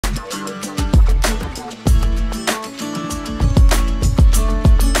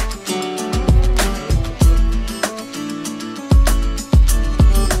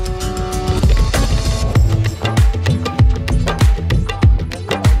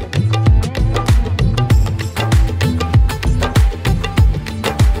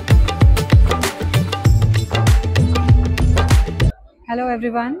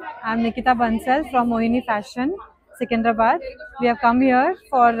everyone, I'm Nikita Bansal from Mohini Fashion, Secunderabad. We have come here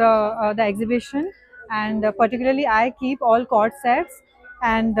for the exhibition, and particularly I keep all cord sets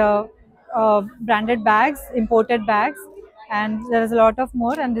and branded bags, imported bags, and there is a lot of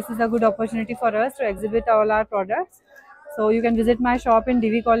more, and this is a good opportunity for us to exhibit all our products. So you can visit my shop in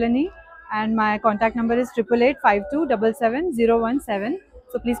DV Colony, and my contact number is 8882777017.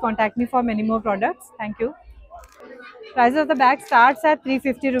 So please contact me for many more products. Thank you. Price of the bag starts at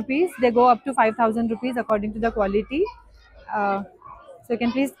 350 rupees. They go up to 5,000 rupees according to the quality. So you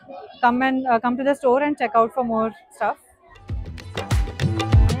can please come to the store and check out for more stuff.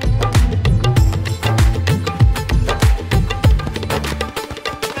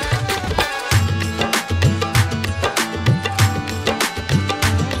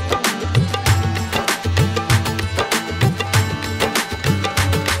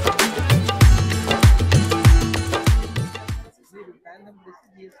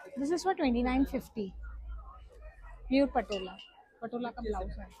 This is for 2950. Pure patola. Patola ka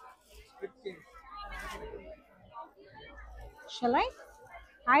blouse hai. Shall I?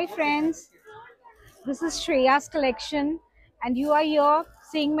 Hi friends. This is Shreya's collection, and you are here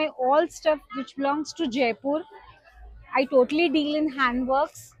seeing my all stuff which belongs to Jaipur. I totally deal in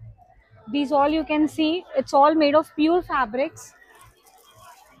handworks. These all you can see. It's all made of pure fabrics.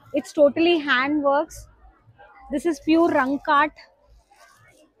 It's totally handworks. This is pure rangkat.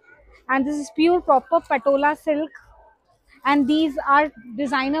 And this is pure proper patola silk, and these are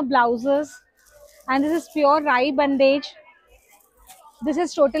designer blouses, and this is pure rai bandage. This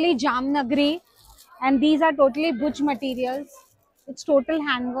is totally jamnagri, and these are totally bhuj materials. It's total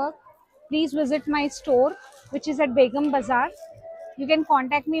handwork. Please visit my store, which is at Begum Bazaar. You can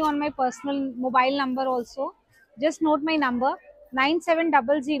contact me on my personal mobile number also. Just note my number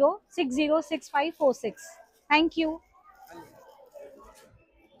 9700606546. Thank you.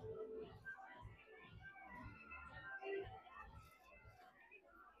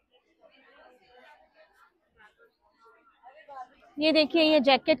 ये देखिए, ये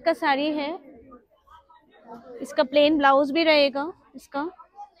jacket का साड़ी है. इसका plain blouse भी रहेगा.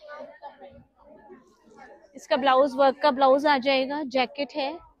 इसका blouse work का ब्लाउज आ जाएगा. जैकेट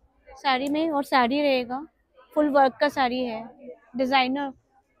है साड़ी में, और साड़ी रहेगा. फुल वर्क का साड़ी है, डिजाइनर.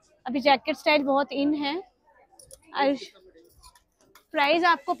 अभी जैकेट स्टाइल बहुत इन है. प्राइस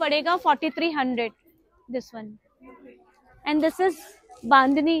आपको पड़ेगा 4300. This one. And this is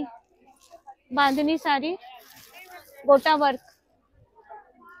बांधनी साड़ी, गोटा work.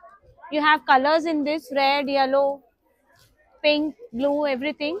 You have colors in this: red, yellow, pink, blue,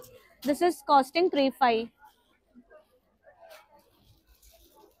 everything. This is costing 35.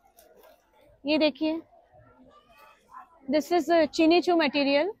 ये देखिए, this is a chinichu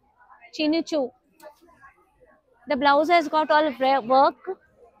material. Chinichu. The blouse has got all work.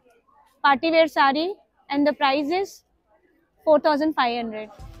 Party wear sari, and the price is 4500.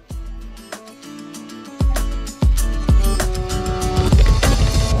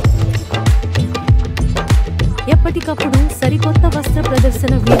 ఎప్పటికప్పుడు సరికొత్త వస్త్ర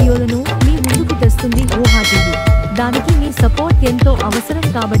ప్రదర్శన వీడియోలను మీ ముందుకు తెస్తుంది ఊహా టీవీ. దానికి మీ సపోర్ట్ ఎంతో అవసరం,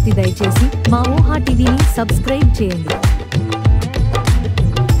 కాబట్టి దయచేసి మా ఊహా టీవీని సబ్స్క్రైబ్ చేయండి.